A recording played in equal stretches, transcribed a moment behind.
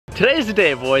Today's the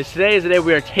day, boys. Today is the day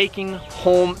we are taking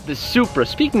home the Supra.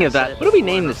 Speaking of that, what do we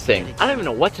name this thing? I don't even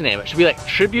know what to name it. Should we like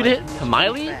tribute it to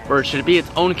Miley? Or should it be its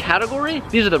own category?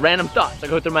 These are the random thoughts that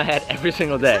go through my head every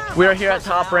single day. We are here at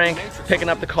Top Rank, picking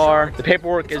up the car. The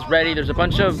paperwork is ready. There's a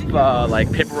bunch of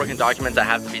like paperwork and documents that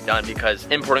have to be done because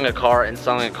importing a car and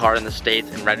selling a car in the States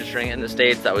and registering it in the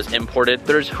States that was imported.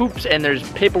 There's hoops and there's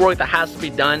paperwork that has to be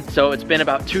done. So it's been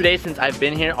about 2 days since I've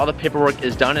been here. All the paperwork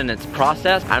is done and it's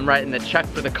processed. I'm writing the check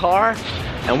for the car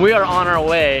and we are on our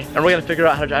way and we're gonna figure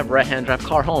out how to drive a right-hand drive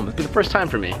car home. It'll be the first time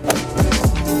for me.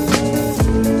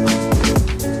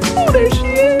 Oh, there she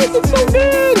is, it's so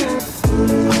good.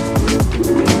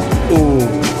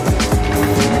 Ooh.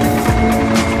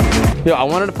 Yo, I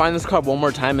wanted to find this car one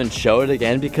more time and show it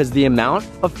again because the amount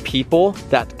of people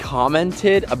that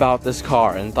commented about this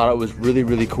car and thought it was really,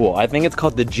 really cool. I think it's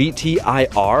called the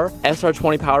GTI-R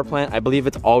SR20 power plant. I believe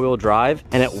it's all-wheel drive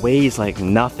and it weighs like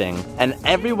nothing. And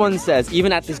everyone says,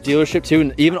 even at this dealership too,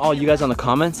 and even all you guys on the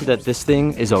comments, that this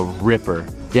thing is a ripper.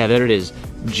 Yeah, there it is,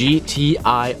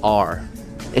 GTI-R.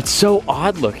 It's so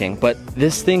odd looking, but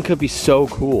this thing could be so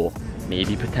cool.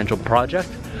 Maybe potential project?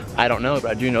 I don't know, but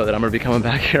I do know that I'm gonna be coming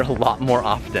back here a lot more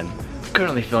often.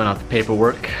 Currently filling out the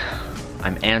paperwork.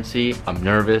 I'm antsy, I'm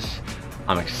nervous,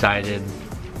 I'm excited.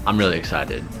 I'm really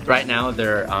excited. Right now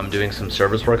they're doing some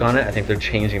service work on it. I think they're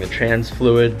changing the trans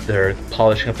fluid, they're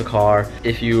polishing up the car.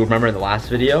 If you remember in the last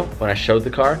video, when I showed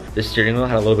the car, the steering wheel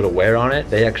had a little bit of wear on it.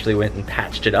 They actually went and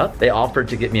patched it up. They offered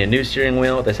to get me a new steering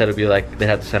wheel. They said it'd be like, they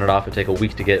had to send it off, it'd take a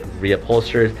week to get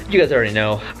reupholstered. You guys already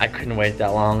know, I couldn't wait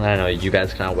that long. I know you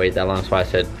guys cannot wait that long, so I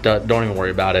said, don't even worry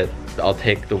about it. I'll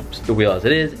take the wheel as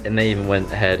it is, and they even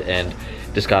went ahead and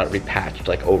just got it repatched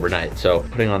like overnight. So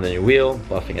putting on the new wheel,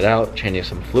 buffing it out, changing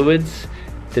some fluids,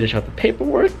 finish out the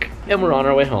paperwork, and we're on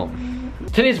our way home.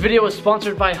 Today's video is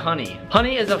sponsored by Honey.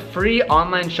 Honey is a free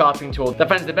online shopping tool that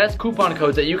finds the best coupon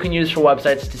codes that you can use for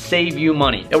websites to save you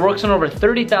money. It works on over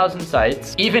 30,000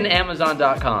 sites, even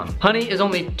Amazon.com. Honey is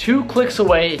only 2 clicks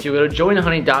away if you go to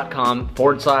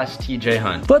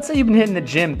joinhoney.com/TJHunt. Let's say you've been hitting the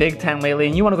gym big time lately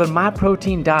and you wanna go to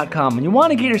myprotein.com and you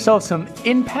wanna get yourself some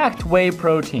Impact Whey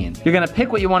protein. You're gonna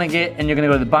pick what you wanna get and you're gonna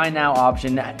go to the buy now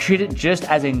option. Treat it just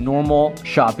as a normal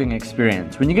shopping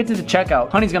experience. When you get to the checkout,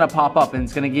 Honey's gonna pop up and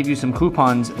it's gonna give you some coupons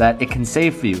that it can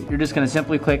save for you. You're just gonna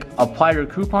simply click apply your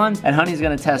coupons and Honey's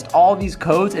gonna test all these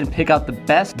codes and pick out the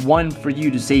best one for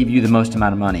you to save you the most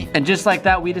amount of money. And just like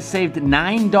that, we just saved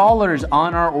 $9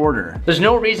 on our order. There's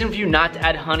no reason for you not to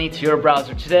add Honey to your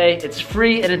browser today. It's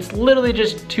free and it's literally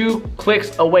just 2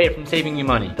 clicks away from saving you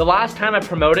money. The last time I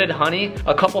promoted Honey,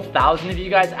 a couple thousand of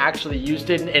you guys actually used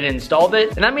it and installed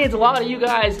it. And that means a lot of you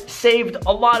guys saved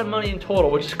a lot of money in total,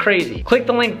 which is crazy. Click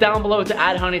the link down below to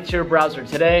add Honey to your browser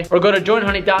today, or go to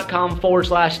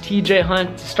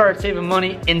joinhoney.com/TJHunt to start saving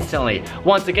money instantly.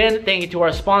 Once again, thank you to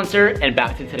our sponsor, and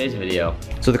back to today's video.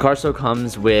 So the car still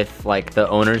comes with like the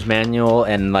owner's manual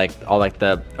and like all like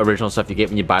the original stuff you get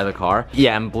when you buy the car.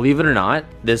 Yeah, and believe it or not,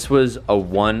 this was a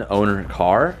one owner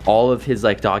car. All of his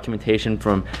like documentation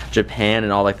from Japan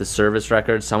and all like the service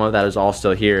records, some of that is all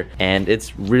still here, and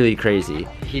it's really crazy.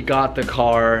 He got the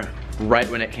car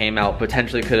right when it came out,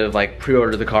 potentially could have like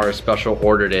pre-ordered the car or special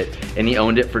ordered it, and he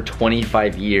owned it for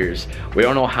 25 years. We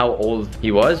don't know how old he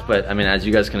was, but I mean, as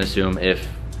you guys can assume, if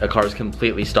a car is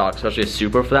completely stock, especially a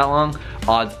Supra for that long,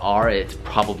 odds are it's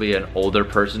probably an older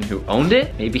person who owned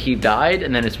it. Maybe he died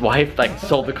and then his wife like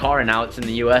sold the car and now it's in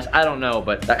the US. I don't know,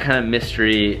 but that kind of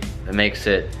mystery makes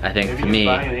it, I think, to me,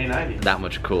 that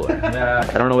much cooler. Yeah.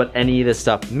 I don't know what any of this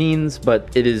stuff means, but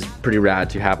it is pretty rad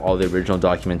to have all the original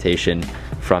documentation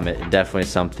from it. Definitely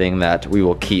something that we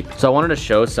will keep. So I wanted to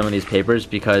show some of these papers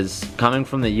because coming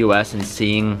from the US and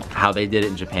seeing how they did it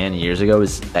in Japan years ago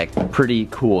is like pretty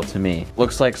cool to me.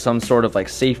 Looks like some sort of like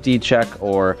safety check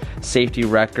or safety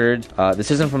record.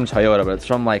 This isn't from Toyota, but it's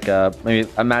from like a, maybe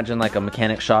imagine like a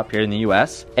mechanic shop here in the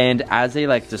US. And as they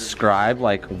like describe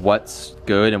like what's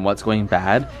good and what's going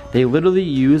bad, they literally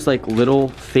use like little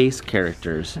face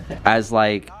characters as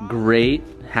like great,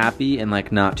 happy, and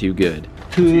like not too good.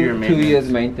 2 years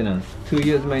maintenance, 2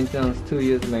 years maintenance, 2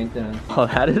 years maintenance. Oh,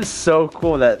 that is so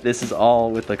cool that this is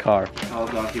all with the car. All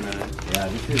documented. Yeah,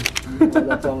 this is,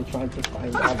 that's all I'm trying to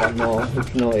find out, but no,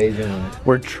 there's no agent on it.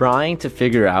 We're trying to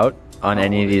figure out on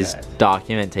any of these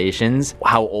documentations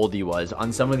how old he was.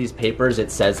 On some of these papers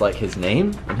it says like his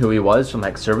name and who he was from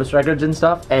like service records and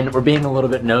stuff, and we're being a little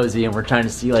bit nosy and we're trying to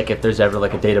see like if there's ever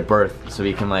like a date of birth so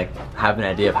we can like have an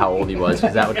idea of how old he was,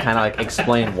 because that would kind of like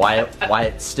explain why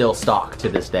it's still stock to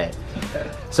this day.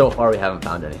 So far we haven't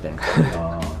found anything.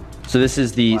 So this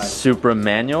is the Supra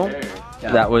manual.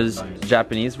 that was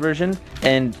Japanese version.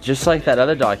 And just like that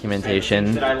other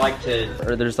documentation,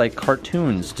 or there's like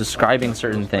cartoons describing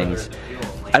certain things.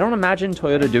 I don't imagine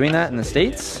Toyota doing that in the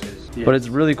States, but it's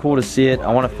really cool to see it.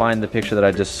 I want to find the picture that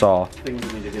I just saw.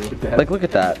 Like, look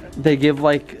at that. They give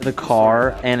like the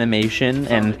car animation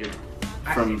and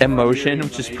emotion,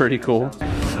 which is pretty cool.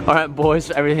 All right, boys,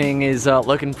 everything is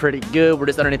looking pretty good. We're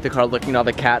just underneath the car looking at all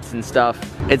the cats and stuff.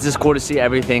 It's just cool to see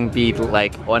everything be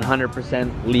like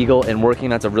 100% legal and working.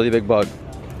 That's a really big bug.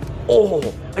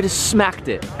 Oh, I just smacked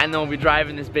it. And then we'll be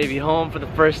driving this baby home for the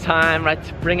first time,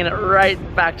 bringing it right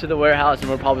back to the warehouse, and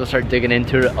we'll probably start digging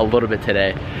into it a little bit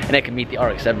today. And I can meet the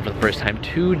RX-7 for the first time.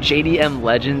 2 JDM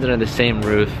legends under the same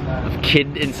roof. The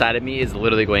kid inside of me is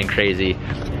literally going crazy.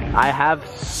 I have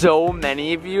so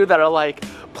many of you that are like,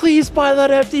 please buy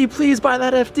that FD, please buy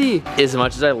that FD. As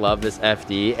much as I love this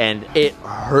FD, and it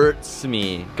hurts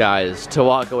me, guys, to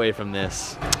walk away from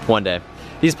this one day.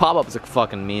 These pop-ups look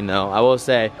fucking mean though. I will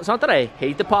say, it's not that I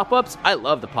hate the pop-ups. I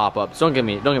love the pop-ups. Don't get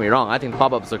me wrong. I think the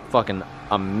pop-ups look fucking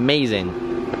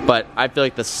amazing. But I feel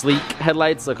like the sleek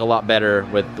headlights look a lot better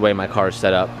with the way my car is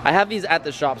set up. I have these at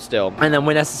the shop still. And then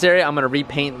when necessary, I'm gonna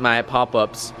repaint my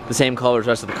pop-ups the same color as the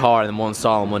rest of the car, and then we'll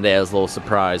install them one day as a little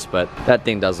surprise. But that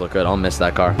thing does look good. I'll miss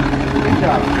that car.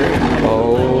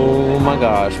 Oh my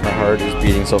gosh, my heart is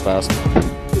beating so fast.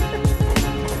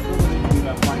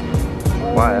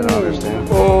 Why? I don't understand.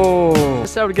 Oh. I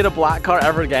said I would get a black car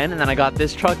ever again, and then I got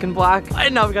this truck in black.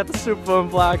 And now we got the Supra in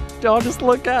black. Y'all just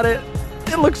look at it.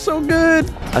 It looks so good.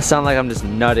 I sound like I'm just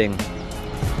nutting.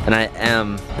 And I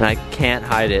am, and I can't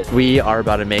hide it. We are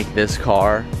about to make this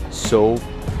car so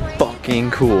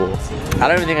fucking cool. I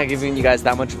don't even think I've given you guys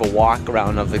that much of a walk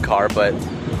around of the car, but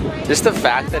just the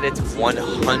fact that it's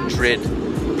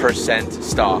 100%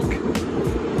 stock.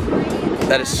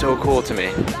 That is so cool to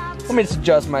me. Let me just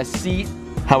adjust my seat.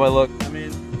 How I look. I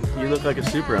mean, you look like a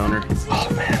Supra owner. Oh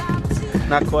man.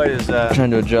 Not quite as trying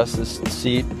to adjust this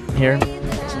seat here.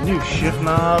 It's a new shift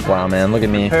knob. Wow man, look at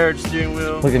me. Paired steering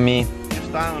wheel. Look at me. You're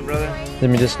styling, brother. Let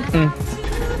me just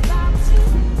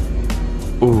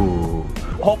Ooh.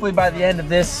 Hopefully by the end of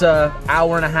this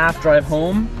hour and a half drive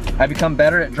home, I become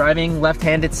better at driving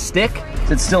left-handed stick.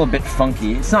 It's still a bit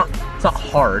funky. It's not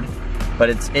hard, but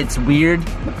it's weird,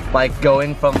 like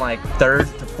going from like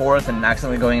 3rd to 4th and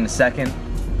accidentally going into 2nd.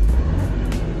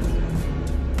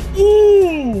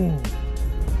 Ooh!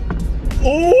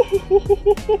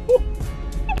 Oh!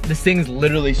 This thing's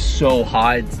literally so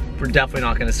hot. We're definitely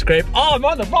not gonna scrape. Oh, I'm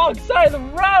on the wrong side of the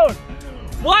road!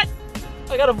 What?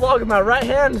 I got a vlog in my right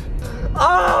hand.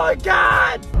 Oh my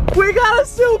God! We got a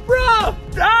Supra!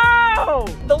 No!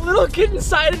 The little kid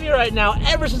inside of me right now,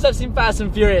 ever since I've seen Fast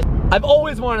and Furious, I've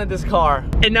always wanted this car.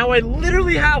 And now I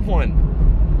literally have one.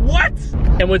 What?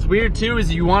 And what's weird too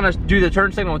is you want to do the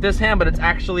turn signal with this hand, but it's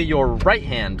actually your right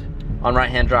hand on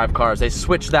right-hand drive cars. They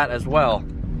switch that as well.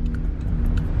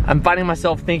 I'm finding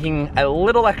myself thinking a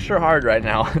little extra hard right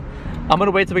now. I'm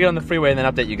gonna wait till we get on the freeway and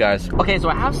then update you guys. Okay, so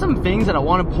I have some things that I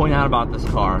want to point out about this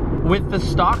car. With the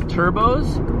stock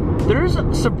turbos, there's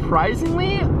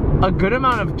surprisingly a good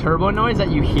amount of turbo noise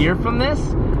that you hear from this.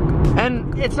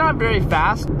 And it's not very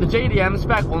fast. The JDM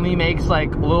spec only makes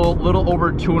like a little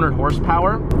over 200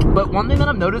 horsepower. But one thing that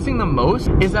I'm noticing the most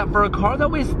is that for a car that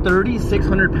weighs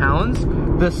 3,600 pounds,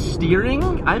 the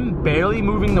steering, I'm barely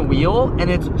moving the wheel and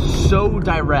it's so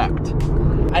direct.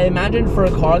 I imagine for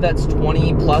a car that's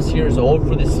 20 plus years old,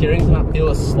 for the steering to not feel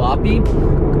as sloppy,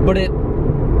 but it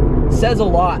says a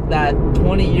lot that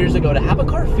 20 years ago to have a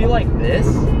car feel like this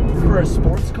for a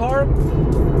sports car,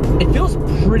 it feels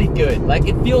pretty good. Like,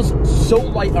 it feels so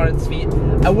light on its feet.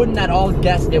 I wouldn't at all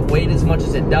guess it weighed as much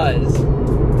as it does.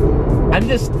 I'm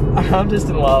just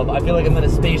in love. I feel like I'm in a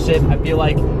spaceship. I feel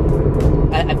like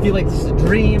this is a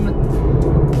dream.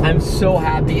 I'm so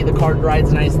happy. The car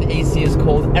rides nice. The AC is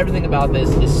cold. Everything about this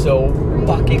is so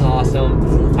fucking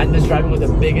awesome. I'm just driving with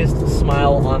the biggest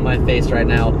smile on my face right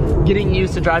now. Getting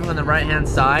used to driving on the right-hand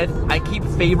side. I keep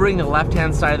favoring the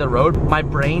left-hand side of the road. My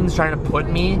brain's trying to put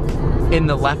me in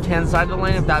the left-hand side of the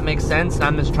lane, if that makes sense. And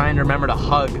I'm just trying to remember to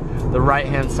hug the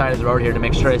right-hand side of the road here to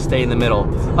make sure I stay in the middle.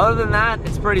 Other than that,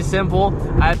 it's pretty simple.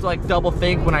 I have to like double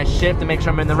think when I shift to make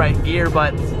sure I'm in the right gear,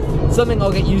 but something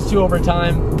I'll get used to over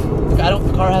time.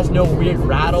 The car has no weird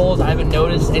rattles. I haven't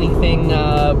noticed anything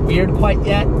weird quite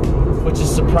yet, which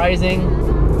is surprising.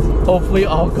 Hopefully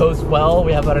all goes well.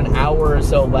 We have about an hour or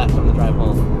so left on the drive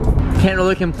home. Can't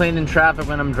really complain in traffic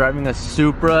when I'm driving a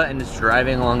Supra and just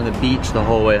driving along the beach the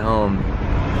whole way home.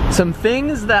 Some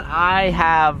things that I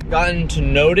have gotten to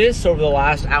notice over the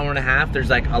last hour and a half, there's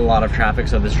like a lot of traffic,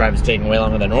 so this drive is taking way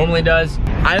longer than it normally does.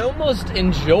 I almost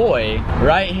enjoy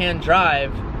right-hand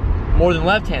drive more than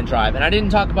left-hand drive. And I didn't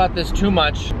talk about this too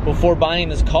much before buying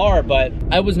this car, but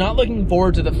I was not looking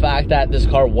forward to the fact that this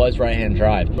car was right-hand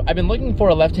drive. I've been looking for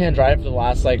a left-hand drive for the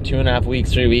last like 2.5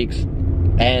 weeks, 3 weeks,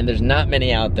 and there's not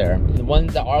many out there. The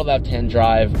ones that are left-hand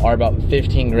drive are about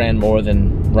 15 grand more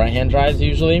than right-hand drives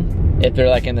usually, if they're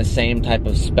like in the same type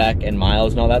of spec and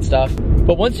miles and all that stuff.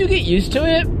 But once you get used to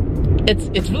it,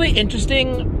 it's really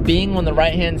interesting being on the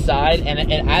right-hand side, and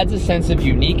it adds a sense of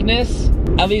uniqueness.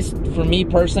 At least for me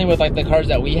personally, with like the cars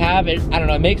that we have, I don't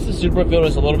know, it makes the Supra feel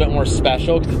just a little bit more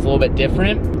special because it's a little bit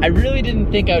different. I really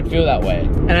didn't think I would feel that way.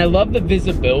 And I love the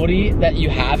visibility that you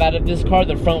have out of this car.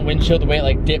 The front windshield, the way it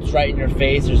like dips right in your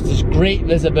face. There's this great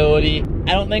visibility.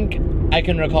 I don't think I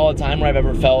can recall a time where I've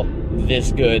ever felt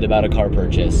this good about a car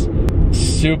purchase.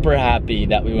 Super happy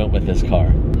that we went with this car.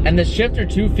 And the shifter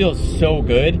too feels so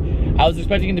good. I was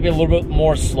expecting it to be a little bit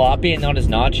more sloppy and not as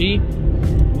notchy.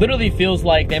 Literally feels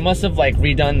like they must have like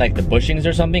redone like the bushings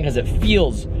or something, because it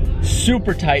feels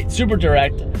super tight, super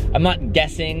direct. I'm not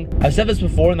guessing. I've said this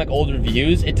before in like old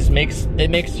reviews. It just makes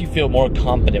you feel more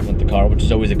confident with the car, which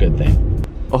is always a good thing.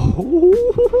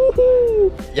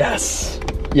 Oh, yes.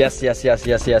 Yes, yes, yes,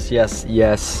 yes, yes, yes,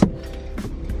 yes.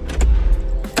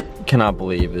 Cannot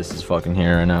believe this is fucking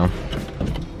here right now.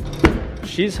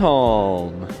 She's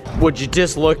home. Would you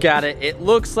just look at it? It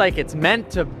looks like it's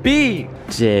meant to be.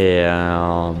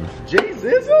 Damn.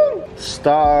 Jesus.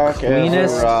 Stock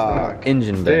Cleanest as a rock.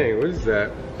 engine bay. Dang, what is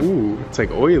that? Ooh, it's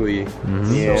like oily.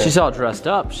 Yeah. She's all dressed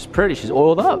up. She's pretty. She's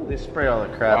oiled up. They spray all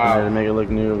the crap Wow. in there to make it look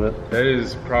new, but That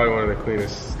is probably one of the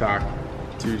cleanest stock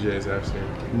 2Js I've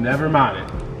seen. Never modded.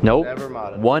 Nope. never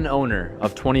modded. One owner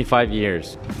of 25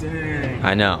 years. Dang.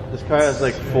 I know. This car has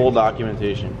like full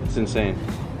documentation. It's insane.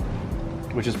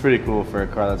 Which is pretty cool for a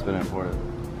car that's been imported.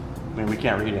 I mean, we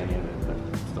can't read any of it,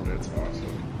 but still. That's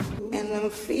awesome. And I'm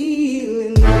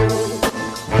feeling low.